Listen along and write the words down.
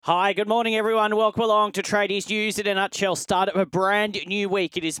Hi, good morning, everyone. Welcome along to Tradies News in a nutshell. Start of a brand new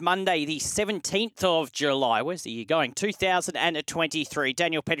week. It is Monday, the 17th of July. Where's the year going? 2023.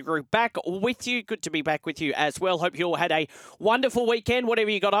 Daniel Pettigrew back with you. Good to be back with you as well. Hope you all had a wonderful weekend.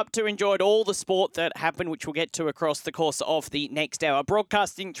 Whatever you got up to, enjoyed all the sport that happened, which we'll get to across the course of the next hour.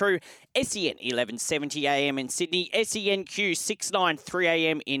 Broadcasting through SEN 1170 AM in Sydney, SENQ 693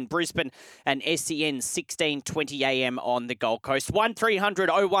 AM in Brisbane, and SEN 1620 AM on the Gold Coast. 1300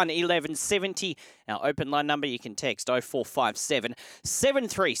 1170. Our open line number, you can text 0457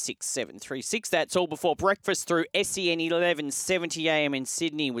 736 736. That's all before breakfast through SEN 1170 AM in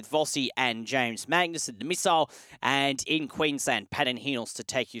Sydney with Vossi and James Magnuson, the Missile, and in Queensland, Pat and Heels to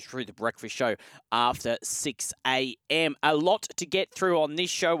take you through the breakfast show after 6 AM. A lot to get through on this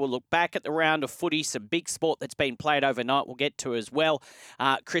show. We'll look back at the round of footy, some big sport that's been played overnight we'll get to as well.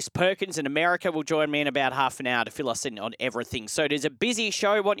 Chris Perkins in America will join me in about half an hour to fill us in on everything. So it is a busy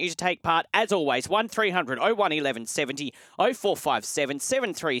show. Want you to take part, as always, 1300 1170 0457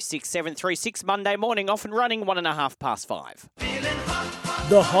 736 736. Monday morning, off and running, 5:01.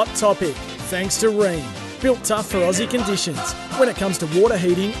 The hot topic, thanks to Rheem. Built tough for Aussie conditions. When it comes to water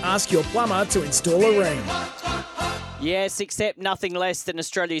heating, ask your plumber to install a Rheem. Yes, accept nothing less than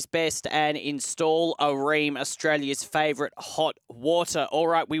Australia's best and install a Rheem, Australia's favourite hot water. All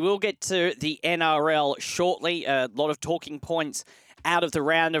right, we will get to the NRL shortly. A lot of talking points out of the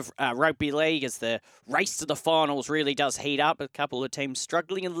round of rugby league as the race to the finals really does heat up. A couple of teams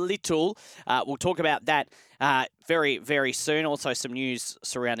struggling a little. We'll talk about that very, very soon. Also some news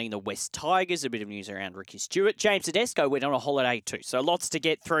surrounding the West Tigers, a bit of news around Ricky Stewart. James Tedesco went on a holiday too, so lots to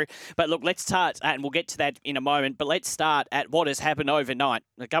get through. But look, let's start, and we'll get to that in a moment, but let's start at what has happened overnight.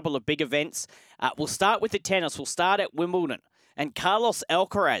 A couple of big events. We'll start with the tennis. We'll start at Wimbledon. And Carlos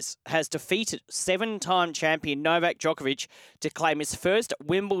Alcaraz has defeated seven-time champion Novak Djokovic to claim his first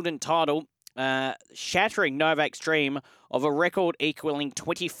Wimbledon title, shattering Novak's dream of a record equaling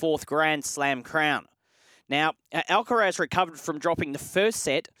 24th Grand Slam crown. Now, Alcaraz recovered from dropping the first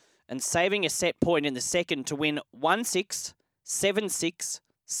set and saving a set point in the second to win 1-6, 7-6,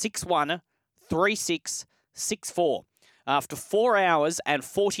 6-1, 3-6, 6-4 after 4 hours and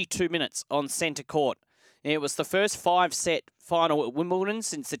 42 minutes on centre court. It was the first five-set final at Wimbledon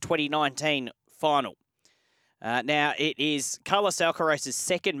since the 2019 final. Now, it is Carlos Alcaraz's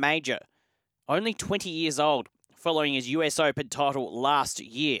second major, only 20 years old, following his US Open title last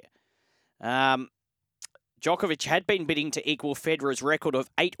year. Djokovic had been bidding to equal Federer's record of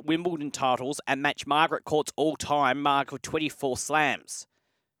 8 Wimbledon titles and match Margaret Court's all-time mark of 24 slams.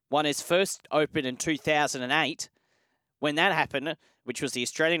 Won his first Open in 2008. When that happened, which was the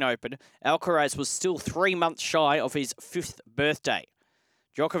Australian Open, Alcaraz was still 3 months shy of his 5th birthday.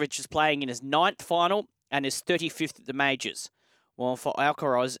 Djokovic is playing in his 9th final and his 35th at the majors. Well, for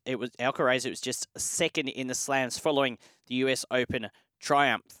Alcaraz, it was just second in the slams following the US Open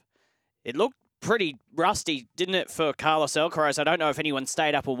triumph. It looked pretty rusty, didn't it, for Carlos Alcaraz? I don't know if anyone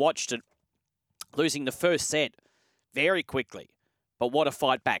stayed up or watched it. Losing the first set very quickly. But what a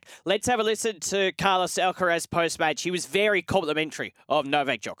fight back. Let's have a listen to Carlos Alcaraz post-match. He was very complimentary of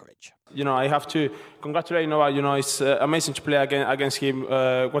Novak Djokovic. I have to congratulate Novak. It's amazing to play against him.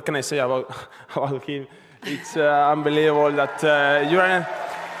 What can I say about him? It's unbelievable that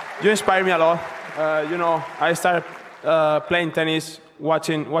you inspire me a lot. I started playing tennis,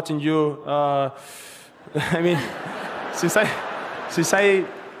 watching you. I mean, since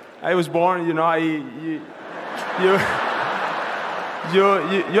I was born, you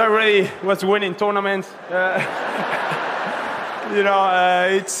already was winning tournaments.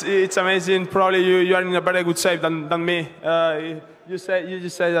 It's amazing. Probably you are in a very good shape than me. You just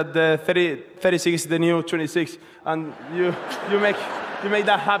said that the 36 is the new 26, and you make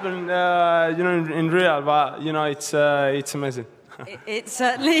that happen. In real, but it's amazing. It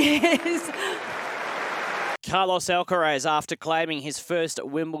certainly is. Carlos Alcaraz, after claiming his first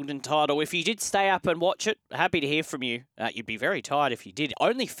Wimbledon title. If you did stay up and watch it, happy to hear from you. You'd be very tired if you did.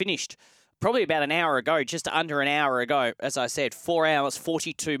 Only finished probably about an hour ago, just under an hour ago. As I said, 4 hours,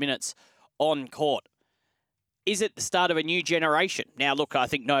 42 minutes on court. Is it the start of a new generation? Now, look, I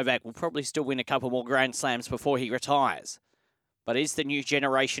think Novak will probably still win a couple more Grand Slams before he retires. But is the new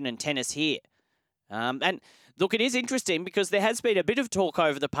generation in tennis here? And look, it is interesting because there has been a bit of talk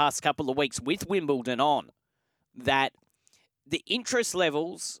over the past couple of weeks with Wimbledon on that the interest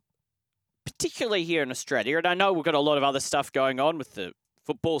levels, particularly here in Australia, and I know we've got a lot of other stuff going on with the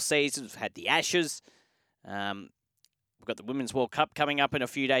football season. We've had the Ashes. We've got the Women's World Cup coming up in a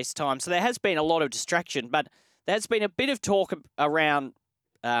few days' time. So there has been a lot of distraction, but there's been a bit of talk around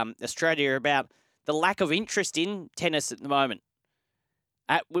Australia about the lack of interest in tennis at the moment.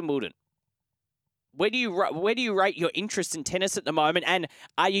 at Wimbledon. Where do you rate your interest in tennis at the moment? And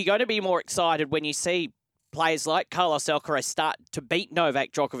are you going to be more excited when you see players like Carlos Alcaraz start to beat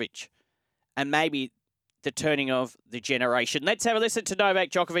Novak Djokovic and maybe the turning of the generation? Let's have a listen to Novak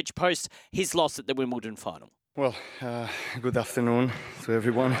Djokovic post his loss at the Wimbledon final. Well, good afternoon to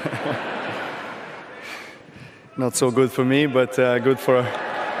everyone. Not so good for me, but good for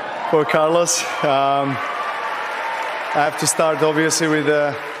Carlos. I have to start obviously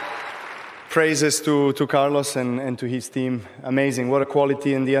with praises to Carlos and to his team. Amazing, what a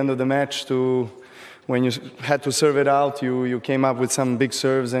quality in the end of the match. When you had to serve it out, you came up with some big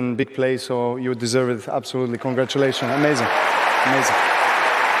serves and big plays, so you deserve it absolutely. Congratulations, amazing.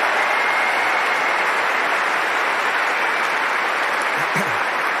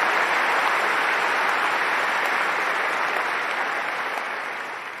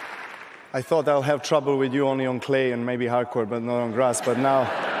 I thought I'll have trouble with you only on clay and maybe hardcourt, but not on grass. But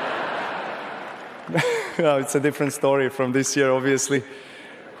now, it's a different story from this year, obviously.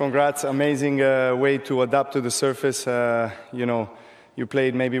 Congrats, amazing way to adapt to the surface. You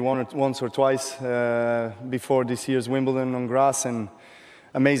played maybe once or twice before this year's Wimbledon on grass, and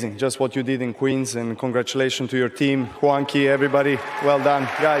amazing, just what you did in Queens. And congratulations to your team, Juanqui, everybody. Well done,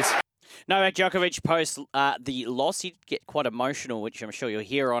 guys. Novak Djokovic post the loss. He'd get quite emotional, which I'm sure you'll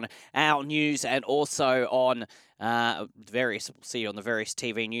hear on our news and also on we'll see you on the various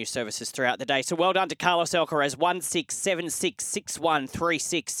TV news services throughout the day. So well done to Carlos Alcaraz, 1-6, 7-6, 6-1,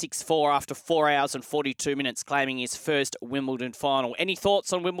 3-6, 6-4 after 4 hours and 42 minutes, claiming his first Wimbledon final. Any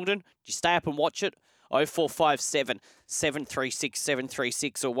thoughts on Wimbledon? Did you stay up and watch it? 0457 736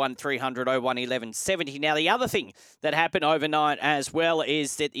 736 or 1300 01 1170. Now, the other thing that happened overnight as well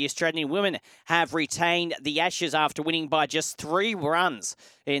is that the Australian women have retained the Ashes after winning by just 3 runs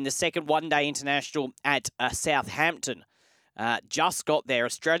in the second one-day international at Southampton. Just got there.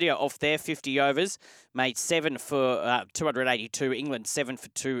 Australia, off their 50 overs, made 7 for 282. England, 7 for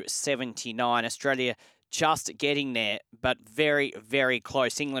 279. Australia just getting there, but very, very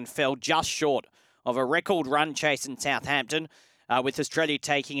close. England fell just short of a record run chase in Southampton, with Australia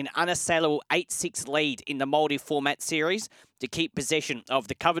taking an unassailable 8-6 lead in the multi-format series to keep possession of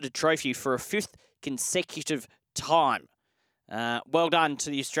the coveted trophy for a 5th consecutive time. Well done to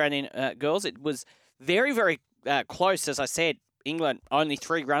the Australian girls. It was very, very close, as I said. England only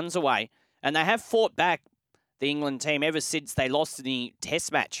 3 runs away, and they have fought back, the England team, ever since they lost in the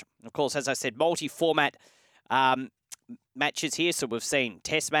Test match. Of course, as I said, multi-format matches here. So we've seen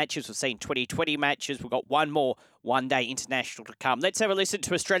Test matches, we've seen 2020 matches. We've got one more one-day international to come. Let's have a listen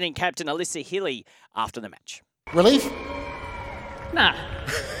to Australian captain Alyssa Healy after the match. Relief? Nah.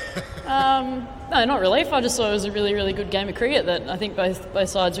 No, not relief. I just thought it was a really, really good game of cricket that I think both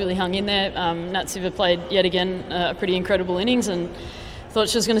sides really hung in there. Nat Siver played yet again a pretty incredible innings and thought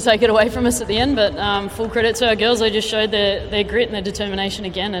she was going to take it away from us at the end, but full credit to our girls. They just showed their grit and their determination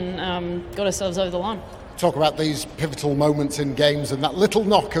again and got ourselves over the line. Talk about these pivotal moments in games and that little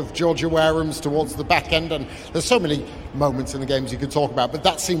knock of Georgia Wareham's towards the back end, and there's so many moments in the games you could talk about, but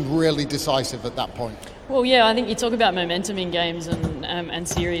that seemed really decisive at that point. Well, yeah, I think you talk about momentum in games and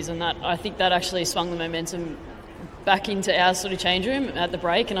series, and that I think that actually swung the momentum back into our sort of change room at the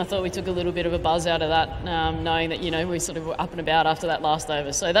break, and I thought we took a little bit of a buzz out of that, knowing that, we sort of were up and about after that last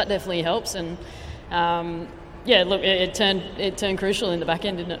over. So that definitely helps, and it turned crucial in the back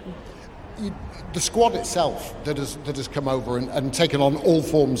end, didn't it? The squad itself that has come over and taken on all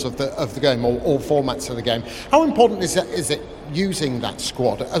forms of the game, or all formats of the game. How important is it using that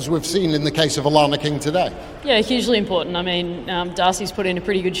squad, as we've seen in the case of Alana King today? Yeah, hugely important. I mean, Darcy's put in a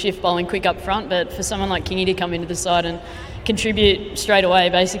pretty good shift bowling quick up front, but for someone like Kingy to come into the side and contribute straight away,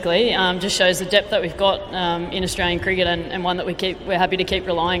 basically, just shows the depth that we've got in Australian cricket, and one that we're happy to keep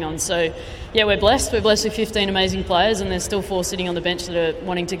relying on. So, yeah, we're blessed. We're blessed with 15 amazing players, and there's still 4 sitting on the bench that are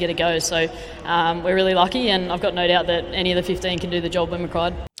wanting to get a go. So we're really lucky, and I've got no doubt that any of the 15 can do the job when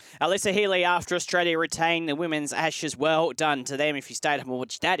required. Alyssa Healy, after Australia retained the women's Ashes, well done to them. If you stayed up and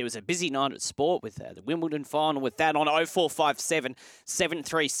watched that, it was a busy night at sport with the Wimbledon final, with that on 0457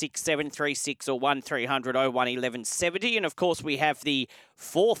 736 736 or 1300 01 1170. And of course, we have the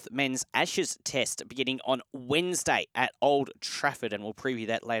 4th men's Ashes test beginning on Wednesday at Old Trafford, and we'll preview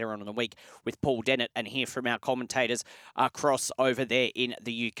that later on in the week with Paul Dennett and hear from our commentators across over there in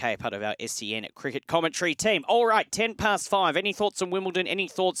the UK, part of our SCN cricket commentary team. All right, 5:10. Any thoughts on Wimbledon? Any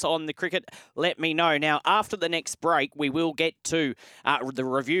thoughts on the cricket? Let me know. Now, after the next break, we will get to the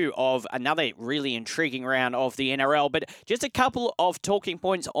review of another really intriguing round of the NRL, but just a couple of talking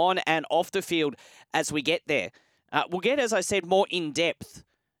points on and off the field as we get there. We'll get, as I said, more in-depth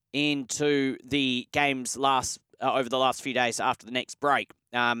into the games last over the last few days after the next break.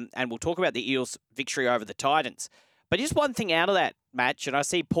 And we'll talk about the Eels' victory over the Titans. But just one thing out of that match, and I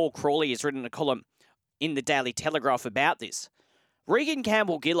see Paul Crawley has written a column in the Daily Telegraph about this. Regan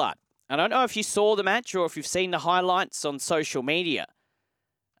Campbell-Gillard. I don't know if you saw the match or if you've seen the highlights on social media.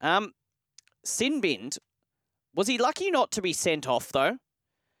 Sinbind, was he lucky not to be sent off, though?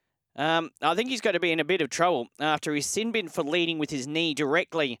 I think he's going to be in a bit of trouble after he's sin-binned for leading with his knee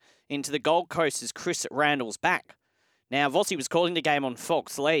directly into the Gold Coast's Chris Randall's back. Now, Vossi was calling the game on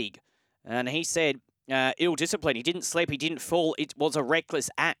Fox League, and he said ill-discipline. He didn't slip, he didn't fall. It was a reckless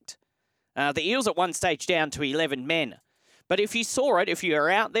act. The Eels at one stage down to 11 men. But if you saw it, if you were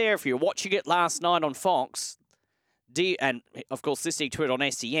out there, if you were watching it last night on Fox, and, of course, listening to it on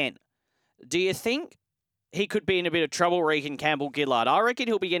SEN, do you think he could be in a bit of trouble, Regan Campbell-Gillard? I reckon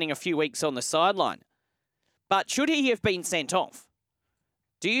he'll be getting a few weeks on the sideline. But should he have been sent off?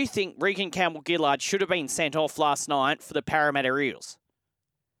 Do you think Regan Campbell-Gillard should have been sent off last night for the Parramatta Eels?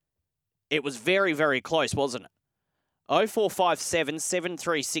 It was very, very close, wasn't it? 0457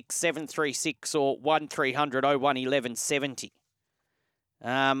 736 736 or 1300 01 1170.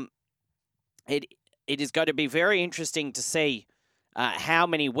 It is going to be very interesting to see how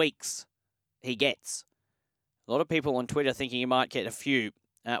many weeks he gets. A lot of people on Twitter thinking he might get a few.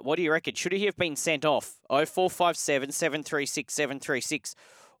 What do you reckon? Should he have been sent off? 0457 736 736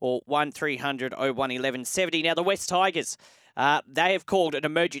 or 1300 01 1170. Now, the West Tigers, they have called an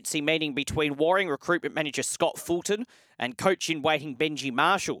emergency meeting between Waring recruitment manager Scott Fulton and coach-in-waiting Benji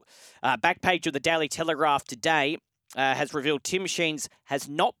Marshall. Back page of the Daily Telegraph today has revealed Tim Sheens has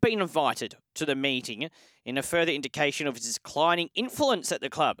not been invited to the meeting in a further indication of his declining influence at the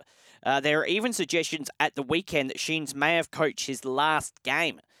club. There are even suggestions at the weekend that Sheens may have coached his last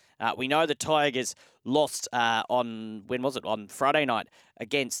game. We know the Tigers lost on Friday night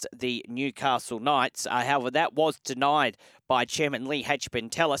against the Newcastle Knights. However, that was denied by Chairman Lee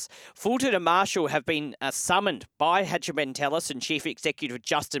Hatchbentelis. Fulton and Marshall have been summoned by Hatchbentelis and Chief Executive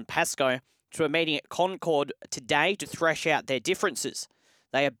Justin Pascoe to a meeting at Concord today to thrash out their differences.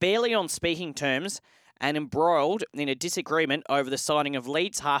 They are barely on speaking terms and embroiled in a disagreement over the signing of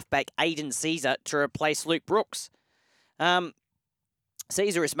Leeds halfback Aidan Caesar to replace Luke Brooks.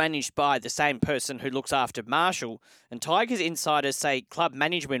 Caesar is managed by the same person who looks after Marshall, and Tigers insiders say club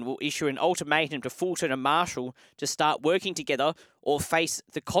management will issue an ultimatum to Fulton and Marshall to start working together or face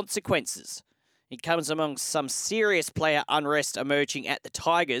the consequences. It comes among some serious player unrest emerging at the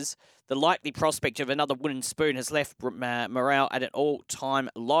Tigers. The likely prospect of another wooden spoon has left morale at an all-time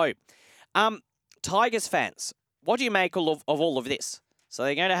low. Tigers fans, what do you make of all of this? So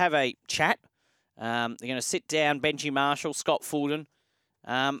they're going to have a chat. They're going to sit down, Benji Marshall, Scott Fulton.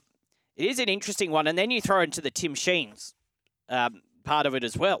 It is an interesting one. And then you throw into the Tim Sheens part of it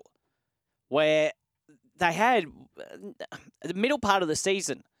as well, where they had the middle part of the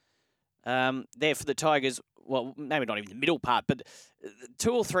season there for the Tigers. Well, maybe not even the middle part, but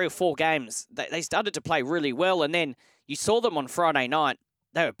 2 or 3 or 4 games, they started to play really well. And then you saw them on Friday night.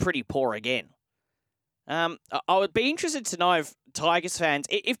 They were pretty poor again. I would be interested to know, if Tigers fans,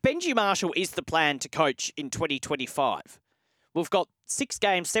 if Benji Marshall is the plan to coach in 2025. We've got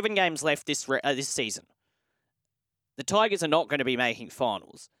 7 games left this season. The Tigers are not going to be making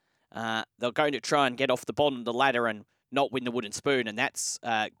finals. They're going to try and get off the bottom of the ladder and not win the wooden spoon, and that's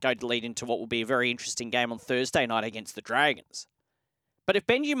going to lead into what will be a very interesting game on Thursday night against the Dragons. But if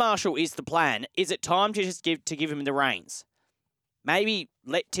Benji Marshall is the plan, is it time to just give him the reins? Maybe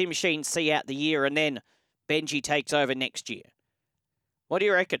let Tim Sheens see out the year and then Benji takes over next year. What do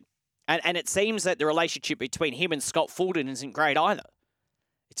you reckon? And it seems that the relationship between him and Scott Fulton isn't great either.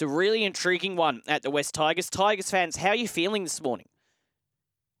 It's a really intriguing one at the West Tigers. Tigers fans, how are you feeling this morning?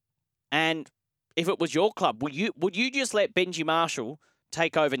 And if it was your club, would you just let Benji Marshall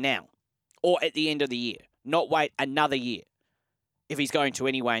take over now? Or at the end of the year? Not wait another year if he's going to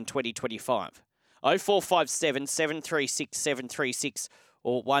anyway in 2025. 0457 736 736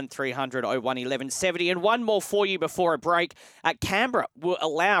 or 1300 01 1170. And one more for you before a break. Canberra will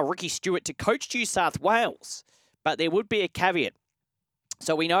allow Ricky Stewart to coach New South Wales, but there would be a caveat.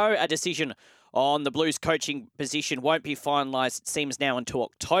 So we know a decision on the Blues coaching position won't be finalised, it seems now, until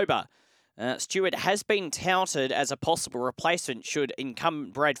October. Stewart has been touted as a possible replacement should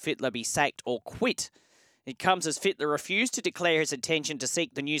incumbent Brad Fittler be sacked or quit. It comes as Fittler refused to declare his intention to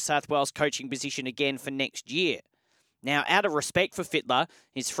seek the New South Wales coaching position again for next year. Now, out of respect for Fittler,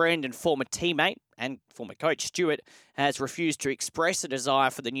 his friend and former teammate and former coach Stewart has refused to express a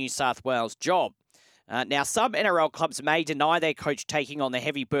desire for the New South Wales job. Now, some NRL clubs may deny their coach taking on the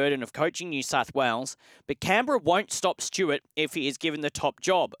heavy burden of coaching New South Wales, but Canberra won't stop Stewart if he is given the top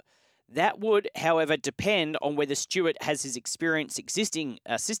job. That would, however, depend on whether Stewart has his experienced existing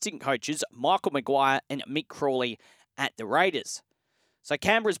assistant coaches, Michael Maguire and Mick Crawley, at the Raiders. So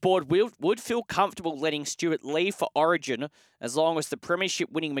Canberra's board would feel comfortable letting Stewart leave for Origin as long as the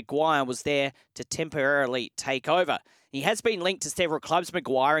premiership-winning Maguire was there to temporarily take over. He has been linked to several clubs,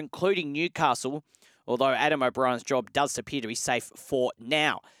 Maguire, including Newcastle, although Adam O'Brien's job does appear to be safe for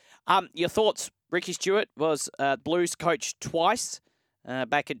now. Your thoughts? Ricky Stewart was Blues coach twice,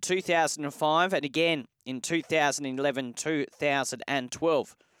 back in 2005 and again in 2011,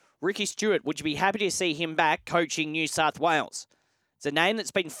 2012. Ricky Stewart, would you be happy to see him back coaching New South Wales? It's a name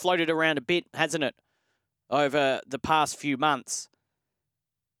that's been floated around a bit, hasn't it, over the past few months.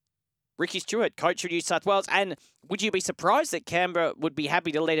 Ricky Stewart, coach of New South Wales. And would you be surprised that Canberra would be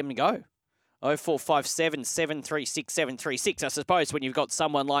happy to let him go? 0457 736 736. I suppose when you've got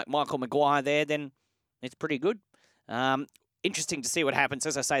someone like Michael Maguire there, then it's pretty good. Interesting to see what happens.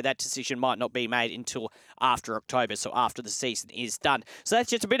 As I say, that decision might not be made until after October, so after the season is done. So that's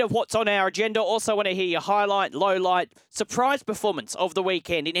just a bit of what's on our agenda. Also want to hear your highlight, low light, surprise performance of the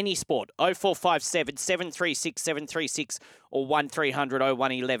weekend in any sport. 0457 736 736 or 1300 01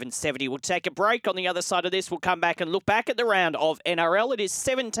 1170. We'll take a break. On the other side of this, we'll come back and look back at the round of NRL. It is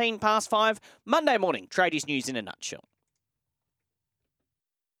 17 past 5, Monday morning. Tradies news in a nutshell.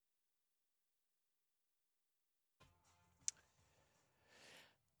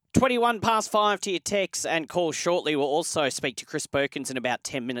 21 past 5 to your texts and calls shortly. We'll also speak to Chris Perkins in about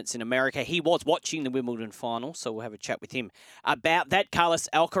 10 minutes in America. He was watching the Wimbledon final, so we'll have a chat with him about that. Carlos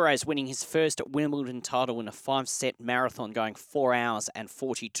Alcaraz winning his first Wimbledon title in a 5-set marathon going 4 hours and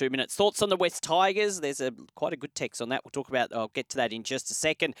 42 minutes. Thoughts on the West Tigers? There's quite a good text on that. I'll get to that in just a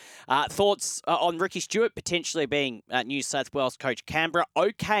second. Thoughts on Ricky Stewart potentially being New South Wales coach Canberra.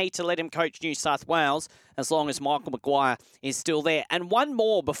 Okay to let him coach New South Wales as long as Michael Maguire is still there. And one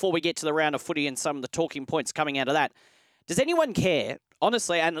more before we get to the round of footy and some of the talking points coming out of that. Does anyone care,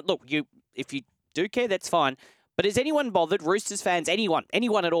 honestly, and look, if you do care, that's fine, but is anyone bothered, Roosters fans, anyone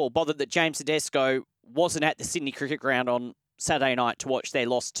at all, bothered that James Tedesco wasn't at the Sydney Cricket Ground on Saturday night to watch their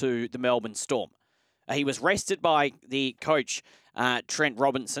loss to the Melbourne Storm? He was rested by the coach, Trent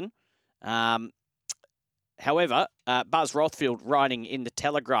Robinson. However, Buzz Rothfield writing in the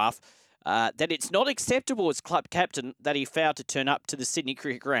Telegraph that it's not acceptable as club captain that he failed to turn up to the Sydney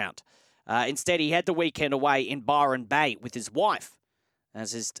Cricket Ground. Instead, he had the weekend away in Byron Bay with his wife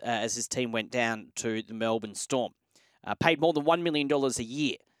as his team went down to the Melbourne Storm. Paid more than $1 million a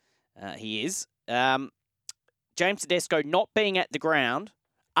year, he is. James Tedesco not being at the ground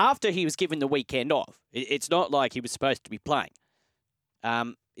after he was given the weekend off. It's not like he was supposed to be playing.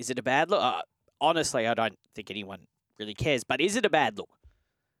 Is it a bad look? Honestly, I don't think anyone really cares, but is it a bad look?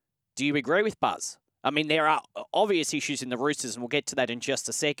 Do you agree with Buzz? I mean, there are obvious issues in the Roosters, and we'll get to that in just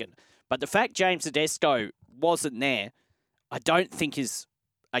a second. But the fact James Tedesco wasn't there, I don't think is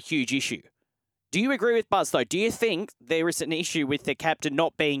a huge issue. Do you agree with Buzz, though? Do you think there is an issue with the captain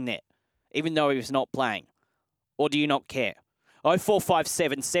not being there, even though he was not playing? Or do you not care?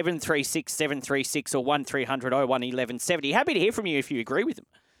 0457 736 736 or 1300 01 1170. Happy to hear from you if you agree with him.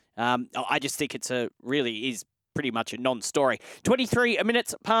 I just think it's really is pretty much a non-story. 23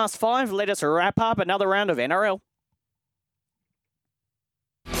 minutes past 5. Let us wrap up another round of NRL.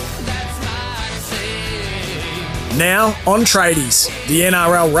 Now on Tradies, the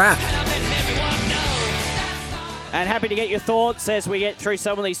NRL wrap. And happy to get your thoughts as we get through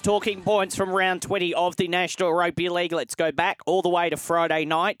some of these talking points from round 20 of the National Rugby League. Let's go back all the way to Friday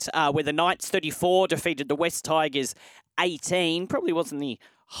night, where the Knights 34 defeated the West Tigers 18. Probably wasn't the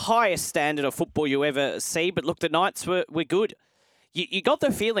highest standard of football you ever see, but look, the Knights were good. You got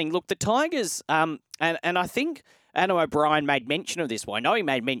the feeling, look, the Tigers, and I think Adam O'Brien made mention of this. Well, I know he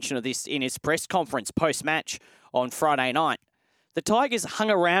made mention of this in his press conference post-match on Friday night. The Tigers hung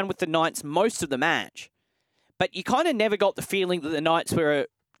around with the Knights most of the match, but you kind of never got the feeling that the Knights were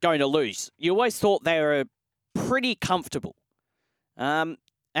going to lose. You always thought they were pretty comfortable. And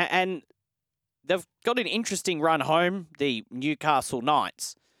they've got an interesting run home, the Newcastle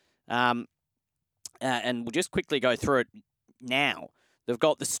Knights. And we'll just quickly go through it now. They've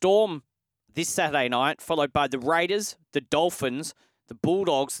got the Storm this Saturday night, followed by the Raiders, the Dolphins, the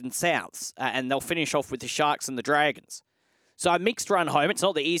Bulldogs and Souths. And they'll finish off with the Sharks and the Dragons. So a mixed run home. It's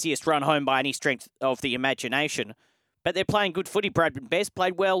not the easiest run home by any strength of the imagination. But they're playing good footy. Bradman Best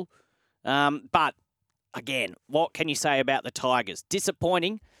played well. But, again, what can you say about the Tigers?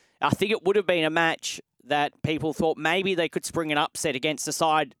 Disappointing. I think it would have been a match that people thought maybe they could spring an upset against the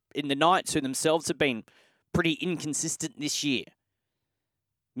side in the Knights, who themselves have been pretty inconsistent this year.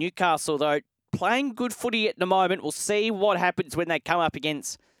 Newcastle, though, playing good footy at the moment. We'll see what happens when they come up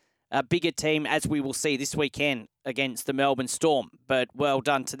against a bigger team, as we will see this weekend against the Melbourne Storm. But well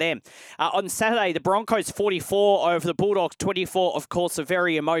done to them. On Saturday, the Broncos 44 over the Bulldogs 24. Of course, a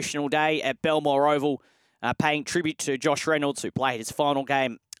very emotional day at Belmore Oval, paying tribute to Josh Reynolds, who played his final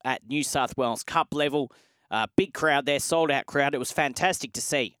game at New South Wales Cup level. Big crowd there, sold-out crowd. It was fantastic to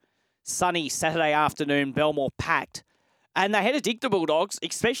see. Sunny Saturday afternoon, Belmore packed. And they had to dig the Bulldogs,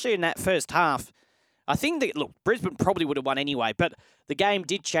 especially in that first half. I think that, look, Brisbane probably would have won anyway, but the game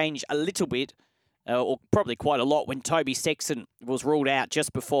did change a little bit, or probably quite a lot, when Toby Sexton was ruled out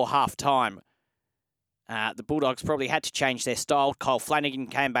just before half-time. The Bulldogs probably had to change their style. Kyle Flanagan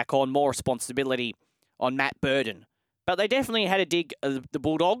came back on, more responsibility on Matt Burden. But they definitely had to dig the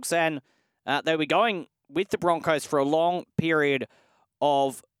Bulldogs, and they were going with the Broncos for a long period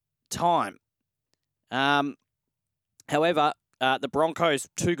of time. However, the Broncos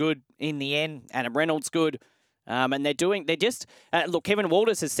too good in the end, and Reynolds good, and look, Kevin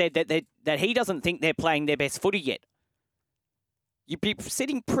Walters has said that he doesn't think they're playing their best footy yet. You'd be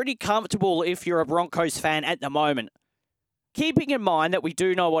sitting pretty comfortable if you're a Broncos fan at the moment, keeping in mind that we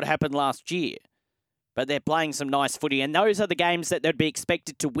do know what happened last year, but they're playing some nice footy, and those are the games that they'd be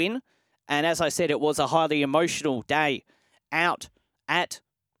expected to win. And as I said, it was a highly emotional day out at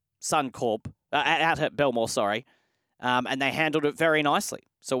Suncorp, out at Belmore, and they handled it very nicely.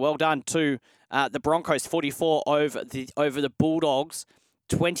 So well done to the Broncos, 44 over the Bulldogs,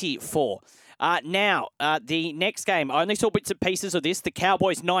 24. Now, the next game, I only saw bits and pieces of this. The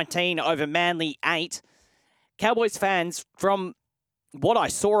Cowboys 19 over Manly 8. Cowboys fans, from what I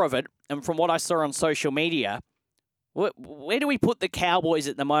saw of it and from what I saw on social media, where do we put the Cowboys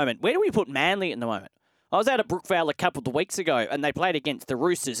at the moment? Where do we put Manly at the moment? I was out at Brookvale a couple of weeks ago, and they played against the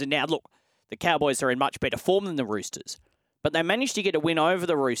Roosters. And now, look, the Cowboys are in much better form than the Roosters. But they managed to get a win over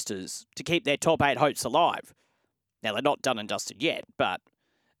the Roosters to keep their top 8 hopes alive. Now, they're not done and dusted yet, but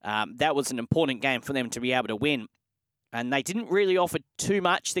that was an important game for them to be able to win. And they didn't really offer too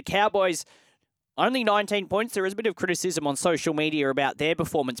much. The Cowboys, only 19 points. There is a bit of criticism on social media about their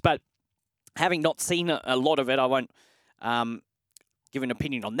performance, but having not seen a lot of it, I won't give an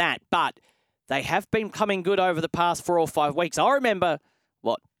opinion on that. But they have been coming good over the past 4 or 5 weeks. I remember,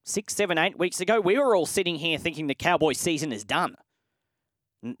 6, 7, 8 weeks ago, we were all sitting here thinking the Cowboys season is done.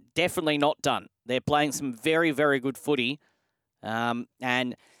 Definitely not done. They're playing some very, very good footy. And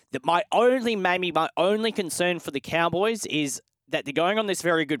my only concern for the Cowboys is that they're going on this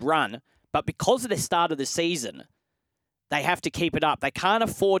very good run, but because of the start of the season, they have to keep it up. They can't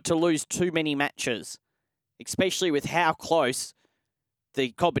afford to lose too many matches, especially with how close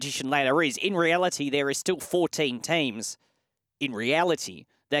the competition ladder is. In reality, there is still 14 teams, in reality,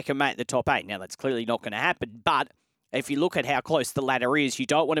 that can make the top 8. Now, that's clearly not going to happen, but if you look at how close the ladder is, you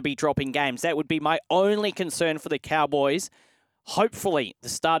don't want to be dropping games. That would be my only concern for the Cowboys. Hopefully, the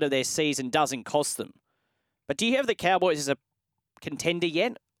start of their season doesn't cost them. But do you have the Cowboys as a contender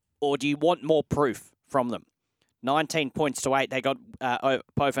yet, or do you want more proof from them? 19 points to 8, they got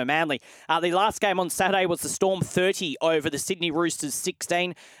over Manly. The last game on Saturday was the Storm 30 over the Sydney Roosters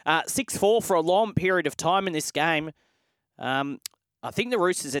 16. 6-4 for a long period of time in this game. I think the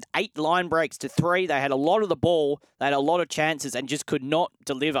Roosters had 8 line breaks to 3. They had a lot of the ball. They had a lot of chances and just could not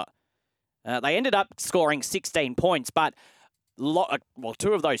deliver. They ended up scoring 16 points, but 2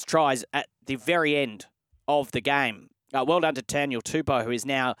 of those tries at the very end of the game. Well done to Daniel Tupou, who is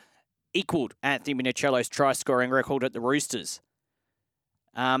now equaled Anthony Minicello's try-scoring record at the Roosters.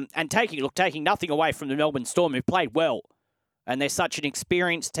 And taking nothing away from the Melbourne Storm, who played well. And they're such an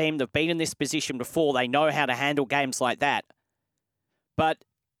experienced team. They've been in this position before. They know how to handle games like that. But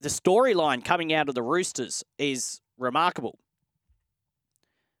the storyline coming out of the Roosters is remarkable.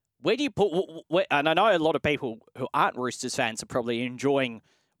 Where do you put... And I know a lot of people who aren't Roosters fans are probably enjoying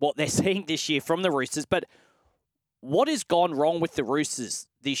what they're seeing this year from the Roosters, but what has gone wrong with the Roosters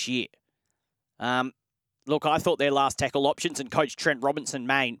this year? Look, I thought their last tackle options, and Coach Trent Robinson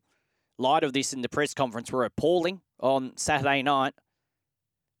made light of this in the press conference, were appalling on Saturday night.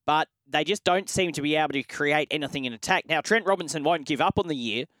 But they just don't seem to be able to create anything in attack. Now, Trent Robinson won't give up on the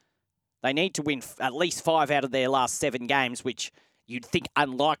year. They need to win at least 5 out of their last 7 games, which you'd think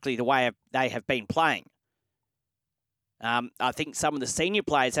unlikely the way they have been playing. I think some of the senior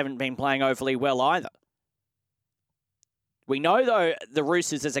players haven't been playing overly well either. We know, though, the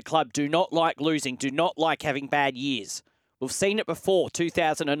Roosters as a club do not like losing, do not like having bad years. We've seen it before.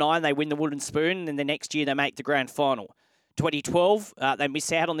 2009, they win the Wooden Spoon, and then the next year they make the grand final. 2012, they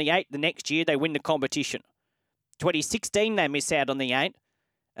miss out on the 8. The next year, they win the competition. 2016, they miss out on the 8.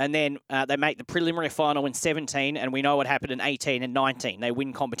 And then they make the preliminary final in 17, and we know what happened in 18 and 19. They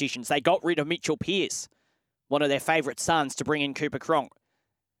win competitions. They got rid of Mitchell Pearce, one of their favourite sons, to bring in Cooper Cronk.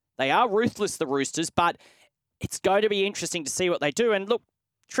 They are ruthless, the Roosters, but it's going to be interesting to see what they do. And look,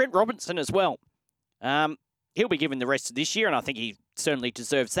 Trent Robinson as well. He'll be given the rest of this year, and I think he certainly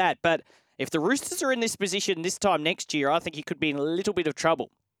deserves that. But if the Roosters are in this position this time next year, I think he could be in a little bit of trouble.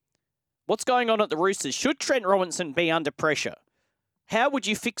 What's going on at the Roosters? Should Trent Robinson be under pressure? How would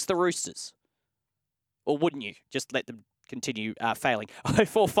you fix the Roosters? Or wouldn't you? Just let them continue failing.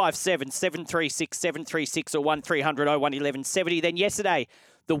 0457 736 736 or 1300 01 1170. Then yesterday,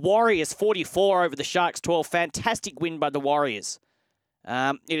 the Warriors 44 over the Sharks 12. Fantastic win by the Warriors.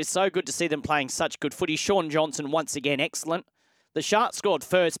 It is so good to see them playing such good footy. Sean Johnson once again excellent. The Sharks scored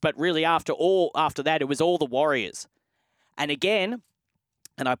first, but really after that, it was all the Warriors. And again,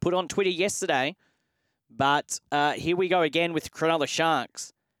 and I put on Twitter yesterday, but here we go again with Cronulla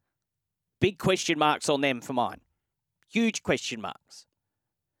Sharks. Big question marks on them for mine. Huge question marks.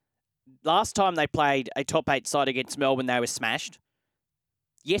 Last time they played a top 8 side against Melbourne, they were smashed.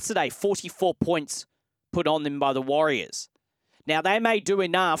 Yesterday, 44 points put on them by the Warriors. Now, they may do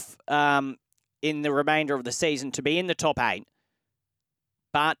enough in the remainder of the season to be in the top 8,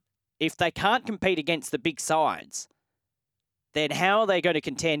 but if they can't compete against the big sides, then how are they going to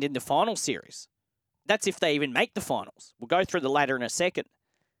contend in the final series? That's if they even make the finals. We'll go through the ladder in a second.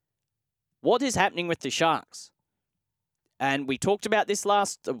 What is happening with the Sharks? And we talked about this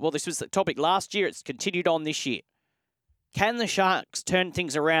this was the topic last year. It's continued on this year. Can the Sharks turn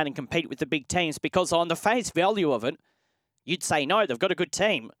things around and compete with the big teams? Because on the face value of it, you'd say no, they've got a good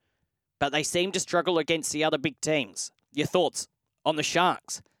team, but they seem to struggle against the other big teams. Your thoughts on the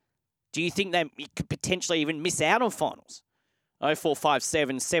Sharks? Do you think they could potentially even miss out on finals?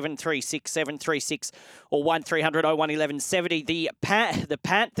 0457 736 736 or 1300 01 1170. The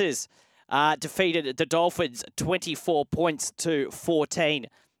Panthers defeated the Dolphins 24 points to 14.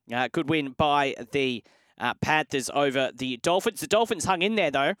 Good win by the Panthers over the Dolphins. The Dolphins hung in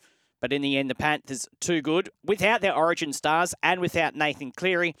there, though, but in the end, the Panthers too good without their origin stars and without Nathan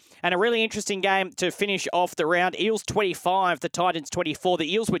Cleary. And a really interesting game to finish off the round. Eels 25, the Titans 24.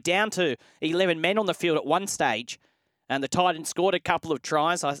 The Eels were down to 11 men on the field at one stage, and the Titans scored a couple of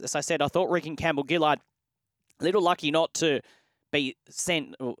tries. As I said, I thought Regan Campbell-Gillard, little lucky not to be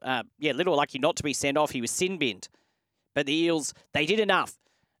sent. Little lucky not to be sent off. He was sin-binned. But the Eels, they did enough.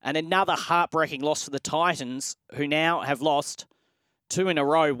 And another heartbreaking loss for the Titans, who now have lost 2 in a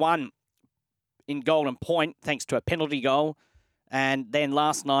row. One in Golden Point, thanks to a penalty goal, and then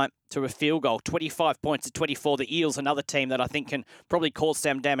last night to a field goal. 25 points to 24. The Eels, another team that I think can probably cause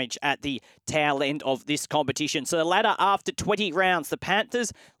some damage at the tail end of this competition. So the ladder after 20 rounds, the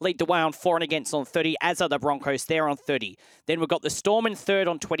Panthers lead the way on 4 and against on 30, as are the Broncos. They're on 30. Then we've got the Storm in 3rd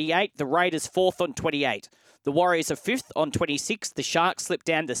on 28. The Raiders 4th on 28. The Warriors are 5th on 26. The Sharks slip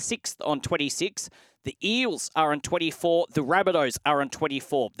down to 6th on 26. The Eels are on 24. The Rabbitohs are on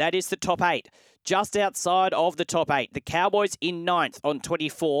 24. That is the top 8. Just outside of the top 8, the Cowboys in 9th on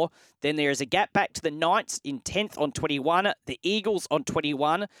 24. Then there is a gap back to the Knights in 10th on 21. The Eagles on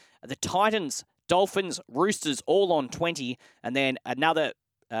 21. The Titans, Dolphins, Roosters all on 20. And then another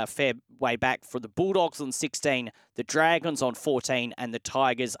fair way back for the Bulldogs on 16, the Dragons on 14, and the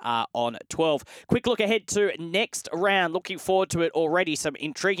Tigers are on 12. Quick look ahead to next round. Looking forward to it already. Some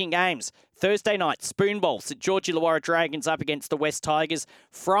intriguing games. Thursday night, Spoon Bowl. St George Illawarra Dragons up against the West Tigers.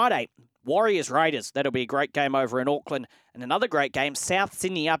 Friday, Warriors Raiders. That'll be a great game over in Auckland. And another great game, South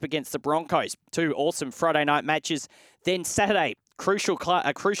Sydney up against the Broncos. 2 awesome Friday night matches. Then Saturday,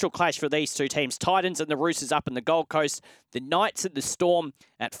 a crucial clash for these two teams. Titans and the Roosters up in the Gold Coast. The Knights and the Storm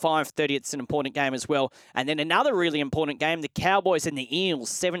at 5:30. It's an important game as well. And then another really important game, the Cowboys and the Eels,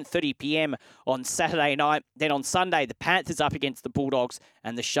 7:30 p.m. on Saturday night. Then on Sunday, the Panthers up against the Bulldogs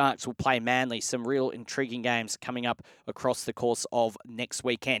and the Sharks will play Manly. Some real intriguing games coming up across the course of next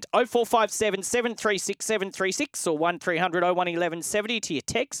weekend. 0457 736 736 or 1300 01 1170 to your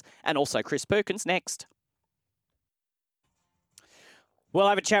text, and also Chris Perkins next. We'll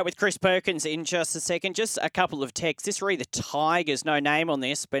have a chat with Chris Perkins in just a second. Just a couple of texts. This read the Tigers, no name on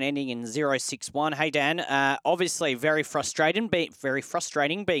this, but ending in 061. Hey, Dan. Obviously very frustrating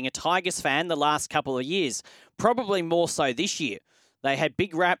being a Tigers fan the last couple of years. Probably more so this year. They had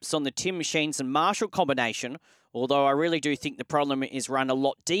big raps on the Tim Machines and Marshall combination, although I really do think the problem is run a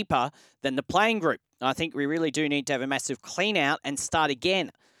lot deeper than the playing group. I think we really do need to have a massive clean out and start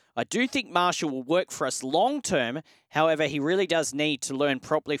again. I do think Marshall will work for us long term. However, he really does need to learn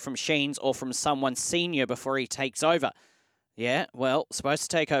properly from Sheens or from someone senior before he takes over. Yeah, well, supposed to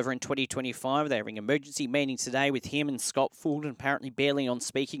take over in 2025. They're having emergency meetings today with him and Scott Fulton, apparently barely on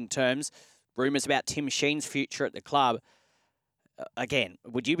speaking terms. Rumours about Tim Sheen's future at the club. again,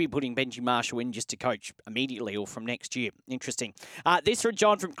 would you be putting Benji Marshall in just to coach immediately or from next year? Interesting. This from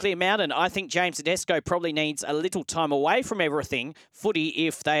John from Clear Mountain. I think James Tedesco probably needs a little time away from everything footy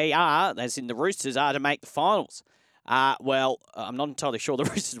if they are, as in the Roosters, are to make the finals. Well, I'm not entirely sure the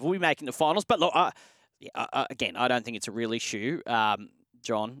Roosters will be making the finals, but look, again, I don't think it's a real issue,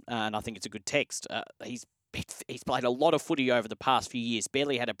 John, and I think it's a good text. He's played a lot of footy over the past few years,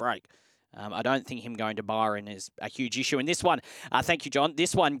 barely had a break. I don't think him going to Byron is a huge issue. And this one, thank you, John.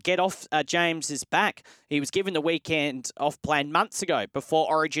 This one, get off James is back. He was given the weekend off plan months ago before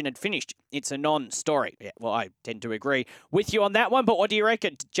Origin had finished. It's a non-story. Yeah, well, I tend to agree with you on that one. But what do you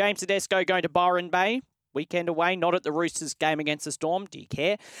reckon? James Tedesco going to Byron Bay? Weekend away, not at the Roosters game against the Storm. Do you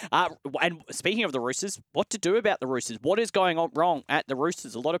care? And speaking of the Roosters, what to do about the Roosters? What is going on wrong at the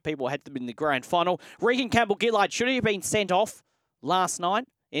Roosters? A lot of people had them in the grand final. Regan Campbell-Gillard, should he have been sent off last night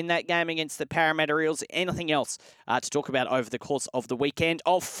in that game against the Parramatta Eels? Anything else to talk about over the course of the weekend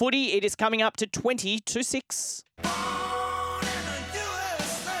of footy? It is coming up to 20-6.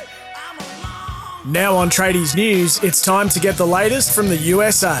 Now on Tradies News, it's time to get the latest from the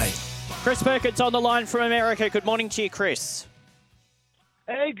USA. Chris Perkins on the line from America. Good morning to you, Chris.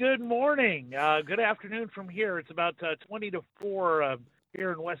 Hey, good morning. Good afternoon from here. It's about 20-4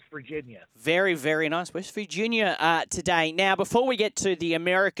 here in West Virginia. Very, very nice. West Virginia today. Now, before we get to the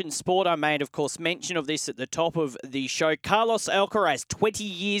American sport, I made, of course, mention of this at the top of the show. Carlos Alcaraz, 20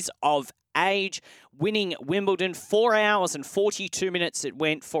 years of age, winning Wimbledon. 4 hours and 42 minutes it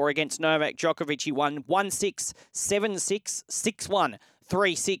went for against Novak Djokovic. He won 1-6, 7-6, 6-1.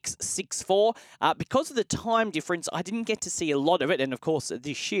 3-6, 6-4. Because of the time difference, I didn't get to see a lot of it, and of course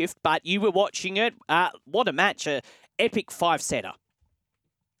this shift, but you were watching it. What a match, an epic 5-setter.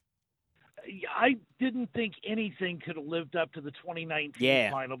 I didn't think anything could have lived up to the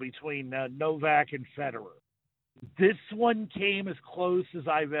 2019 final between Novak and Federer. This one came as close as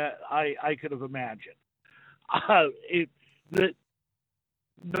I could have imagined.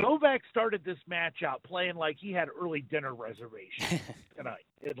 Novak started this match out playing like he had early dinner reservations tonight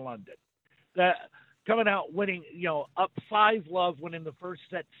in London. Coming out winning, up 5-love, winning the first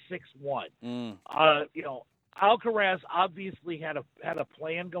set 6-1. Alcaraz obviously had a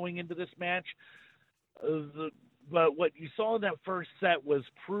plan going into this match. But what you saw in that first set was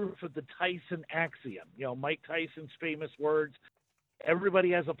proof of the Tyson axiom. Mike Tyson's famous words, everybody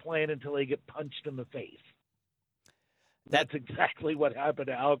has a plan until they get punched in the face. That's exactly what happened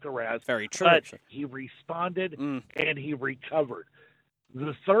to Alcaraz. Very true. But he responded and he recovered.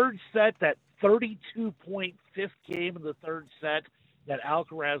 The third set, that 32-point fifth game in the third set that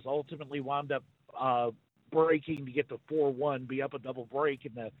Alcaraz ultimately wound up breaking to get to 4-1, be up a double break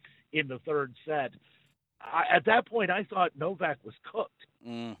in the third set. At that point, I thought Novak was cooked.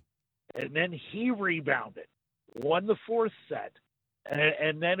 And then he rebounded, won the fourth set.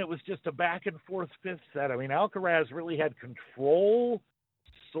 And then it was just a back and forth fifth set. I mean, Alcaraz really had control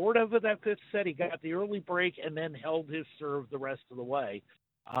sort of that fifth set. He got the early break and then held his serve the rest of the way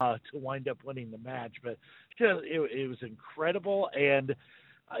to wind up winning the match. But it was incredible. And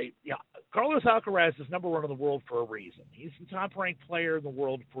Carlos Alcaraz is number one in the world for a reason. He's the top-ranked player in the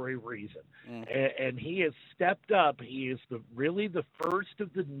world for a reason. And he has stepped up. He is really the first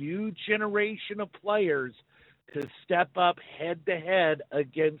of the new generation of players to step up head-to-head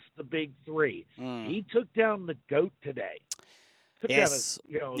against the big three. He took down the GOAT today. Yes.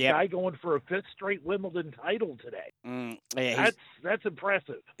 A guy going for a fifth straight Wimbledon title today. That's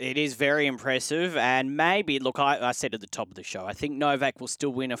impressive. It is very impressive. And maybe, look, I said at the top of the show, I think Novak will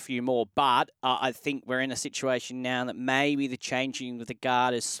still win a few more, but I think we're in a situation now that maybe the changing of the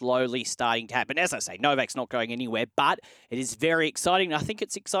guard is slowly starting to happen. As I say, Novak's not going anywhere, but it is very exciting. I think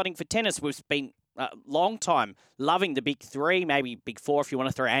it's exciting for tennis. We've been long time loving the big three, maybe big four if you want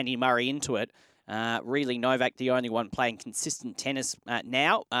to throw Andy Murray into it. Really, Novak the only one playing consistent tennis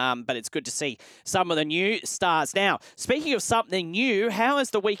now, but it's good to see some of the new stars. Now, speaking of something new, how has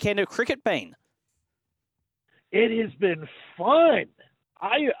the weekend of cricket been? It has been fun.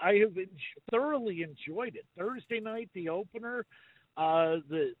 I have thoroughly enjoyed it. Thursday night, the opener,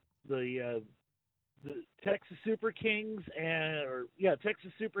 the Texas Super Kings and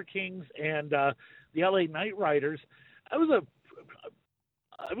the LA Knight Riders. It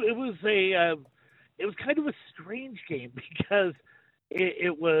was kind of a strange game because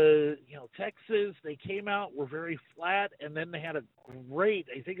it was, Texas, they came out, were very flat, and then they had a great,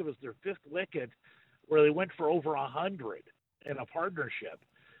 I think it was their fifth wicket, where they went for over 100 in a partnership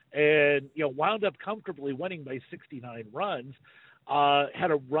and, wound up comfortably winning by 69 runs.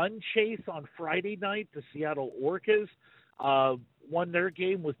 Had a run chase on Friday night. The Seattle Orcas won their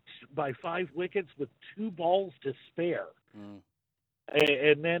game by 5 wickets with 2 balls to spare.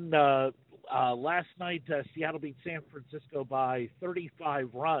 And then last night, Seattle beat San Francisco by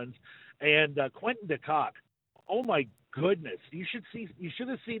 35 runs. And Quentin DeCock, oh my goodness, you should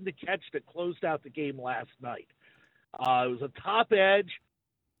have seen the catch that closed out the game last night. It was a top edge,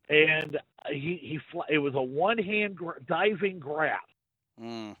 and it was a one-hand diving grab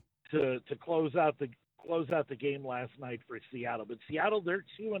to close out the game last night for Seattle. But Seattle, they're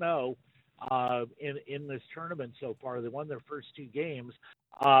 2-0 in this tournament so far. They won their first two games.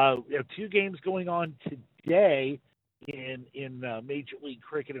 We have two games going on today in Major League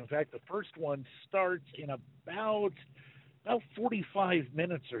Cricket. In fact, the first one starts in about 45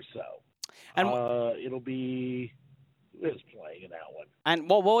 minutes or so. And it'll be who's playing in that one. And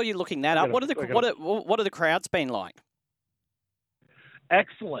while you're looking that up, what are the crowds been like?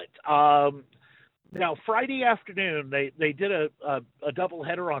 Excellent. Now, Friday afternoon, they did a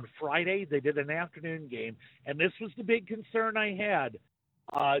doubleheader on Friday. They did an afternoon game, and this was the big concern I had,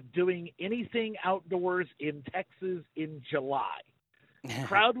 doing anything outdoors in Texas in July. The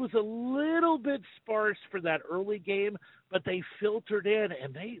crowd was a little bit sparse for that early game, but they filtered in,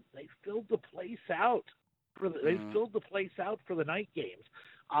 and they filled the place out. They filled the place out for the night games.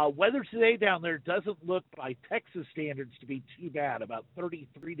 Weather today down there doesn't look, by Texas standards, to be too bad. About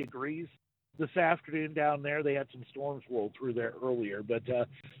 33 degrees this afternoon down there. They had some storms roll through there earlier. But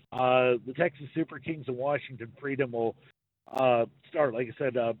the Texas Super Kings of Washington Freedom will start, like I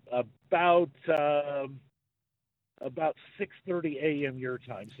said, about 6:30 a.m. your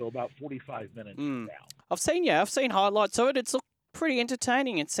time, so about 45 minutes from now. I've seen highlights of it. It's looked pretty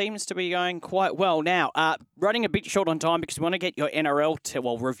entertaining. It seems to be going quite well. Now, running a bit short on time because we want to get your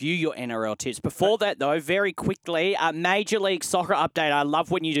review your NRL tips. Before that, though, very quickly, Major League Soccer update. I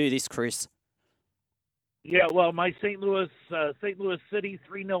love when you do this, Chris. Yeah, well, my St. Louis City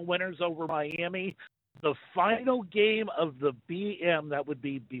 3-0 winners over Miami. The final game of the BM, that would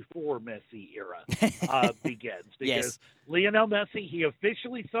be before Messi era, begins. Because Lionel Messi, he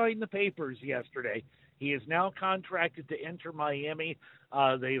officially signed the papers yesterday. He is now contracted to enter Miami.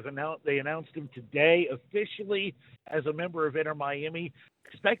 They announced him today officially as a member of Inter Miami.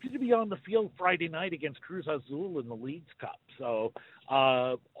 Expected to be on the field Friday night against Cruz Azul in the Leagues Cup. So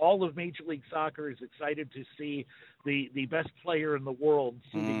all of Major League Soccer is excited to see the best player in the world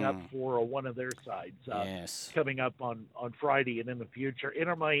suiting up for one of their sides coming up on Friday and in the future.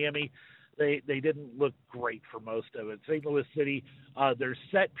 Inter Miami, they didn't look great for most of it. St. Louis City, their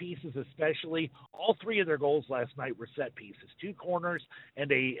set pieces especially, all three of their goals last night were set pieces. Two corners and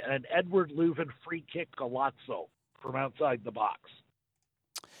an Edward Leuven free kick golazo from outside the box.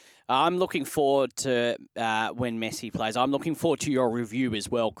 I'm looking forward to when Messi plays. I'm looking forward to your review as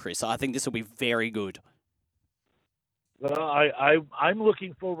well, Chris. I think this will be very good. Well, I'm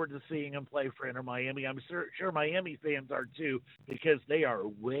looking forward to seeing him play for Inter Miami. I'm sure Miami fans are too, because they are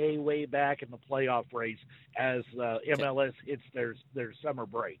way, way back in the playoff race as MLS hits their summer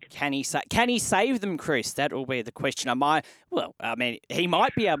break. Can he save them, Chris? That will be the question. He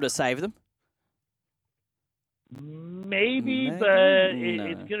might be able to save them. Maybe, but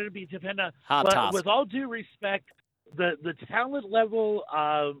it's going to be dependent. Hard task. With all due respect, the talent level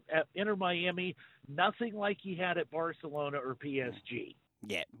at Inter Miami, nothing like he had at Barcelona or PSG.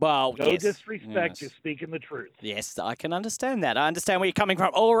 Yeah, well, no disrespect, just speaking the truth. Yes, I can understand that. I understand where you're coming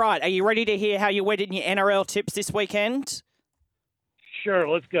from. All right, are you ready to hear how you went in your NRL tips this weekend? Sure,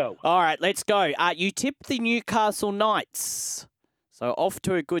 let's go. All right, let's go. You tipped the Newcastle Knights. So off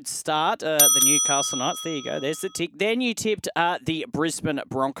to a good start, the Newcastle Knights. There you go. There's the tick. Then you tipped the Brisbane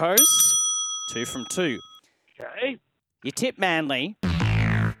Broncos. 2 from 2. Okay. You tipped Manly.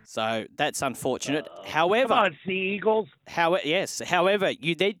 So that's unfortunate. However, come on, Sea Eagles. However,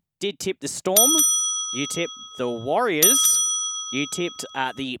 you did tip the Storm. You tipped the Warriors. You tipped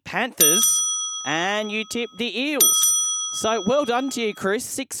the Panthers. And you tipped the Eels. So well done to you, Chris.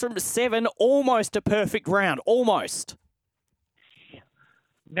 6 from 7. Almost a perfect round. Almost.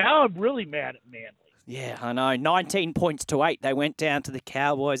 Now I'm really mad at Manly. Yeah, I know. 19 points to 8. They went down to the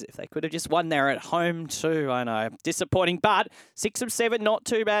Cowboys. If they could have just won, they're at home too. I know. Disappointing, but 6 of 7, not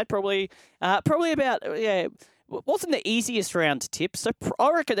too bad. Probably about, wasn't the easiest round to tip. So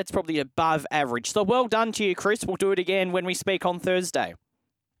I reckon that's probably above average. So well done to you, Chris. We'll do it again when we speak on Thursday.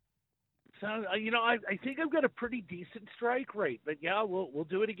 So, I think I've got a pretty decent strike rate. But, yeah, we'll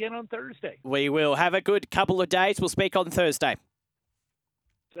do it again on Thursday. We will. Have a good couple of days. We'll speak on Thursday.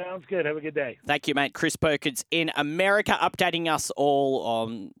 Sounds good. Have a good day. Thank you, mate. Chris Perkins in America, updating us all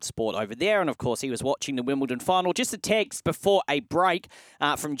on sport over there. And, of course, he was watching the Wimbledon final. Just a text before a break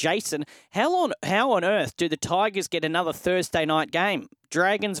from Jason. How on earth do the Tigers get another Thursday night game?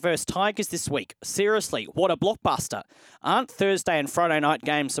 Dragons versus Tigers this week. Seriously, what a blockbuster. Aren't Thursday and Friday night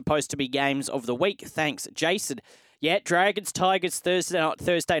games supposed to be games of the week? Thanks, Jason. Yeah, Dragons, Tigers,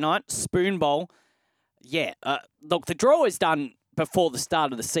 Thursday night, Spoon Bowl. Yeah, look, the draw is done before the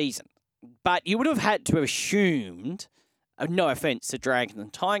start of the season. But you would have had to have assumed, no offence to Dragons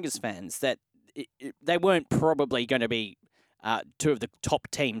and Tigers fans, that they weren't probably going to be two of the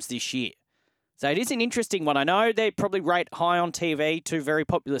top teams this year. So it is an interesting one. I know they probably rate high on TV, two very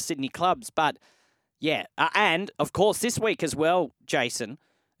popular Sydney clubs. But, yeah, and, of course, this week as well, Jason,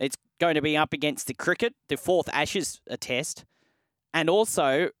 it's going to be up against the cricket, the fourth Ashes test, and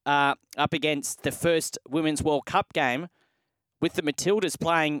also up against the first Women's World Cup game, with the Matildas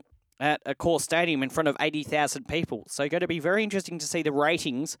playing at a core stadium in front of 80,000 people. So going to be very interesting to see the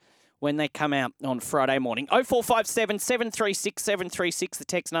ratings when they come out on Friday morning. 0457 736 736, the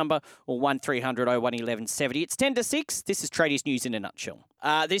text number, or 1300 01 1170. It's 10 to 6. This is Tradies News in a nutshell.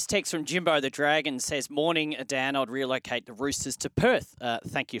 This text from Jimbo the Dragon says, "Morning, Dan. I'd relocate the Roosters to Perth."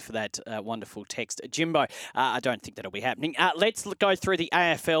 Thank you for that wonderful text, Jimbo. I don't think that'll be happening. Let's go through the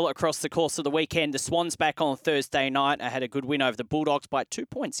AFL across the course of the weekend. The Swans back on Thursday night. I had a good win over the Bulldogs by 2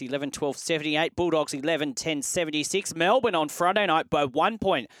 points, 11-12-78. Bulldogs 11-10-76. Melbourne on Friday night by 1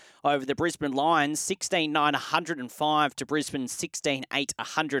 point over the Brisbane Lions, 16-9-105 to Brisbane,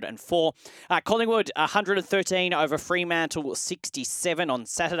 16-8-104. Collingwood 113 over Fremantle, 67 on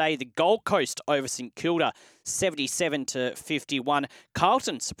Saturday. The Gold Coast over St Kilda, 77-51.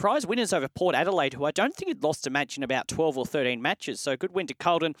 Carlton, surprise winners over Port Adelaide, who I don't think had lost a match in about 12 or 13 matches. So good win to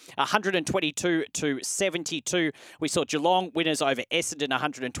Carlton, 122-72. We saw Geelong winners over Essendon,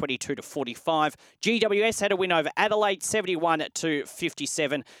 122-45. GWS had a win over Adelaide,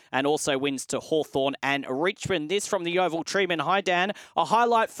 71-57, and also wins to Hawthorn and Richmond. This from the Oval Treatment. Hi, Dan. A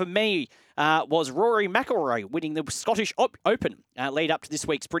highlight for me was Rory McIlroy winning the Scottish Open, lead up to this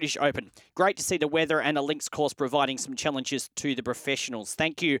week's British Open. Great to see the weather and a links course providing some challenges to the professionals.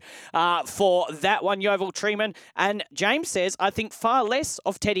 Thank you for that one, Yeovil Treeman. And James says, I think far less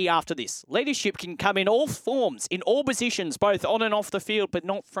of Teddy after this. Leadership can come in all forms, in all positions, both on and off the field, but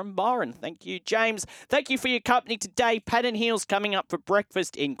not from Byron. Thank you, James. Thank you for your company today. Pattern Heels coming up for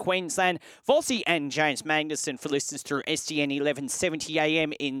breakfast in Queensland. Vossi and James Magnuson for listeners through SDN 1170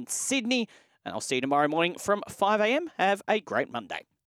 AM in Sydney. And I'll see you tomorrow morning from 5 a.m. Have a great Monday.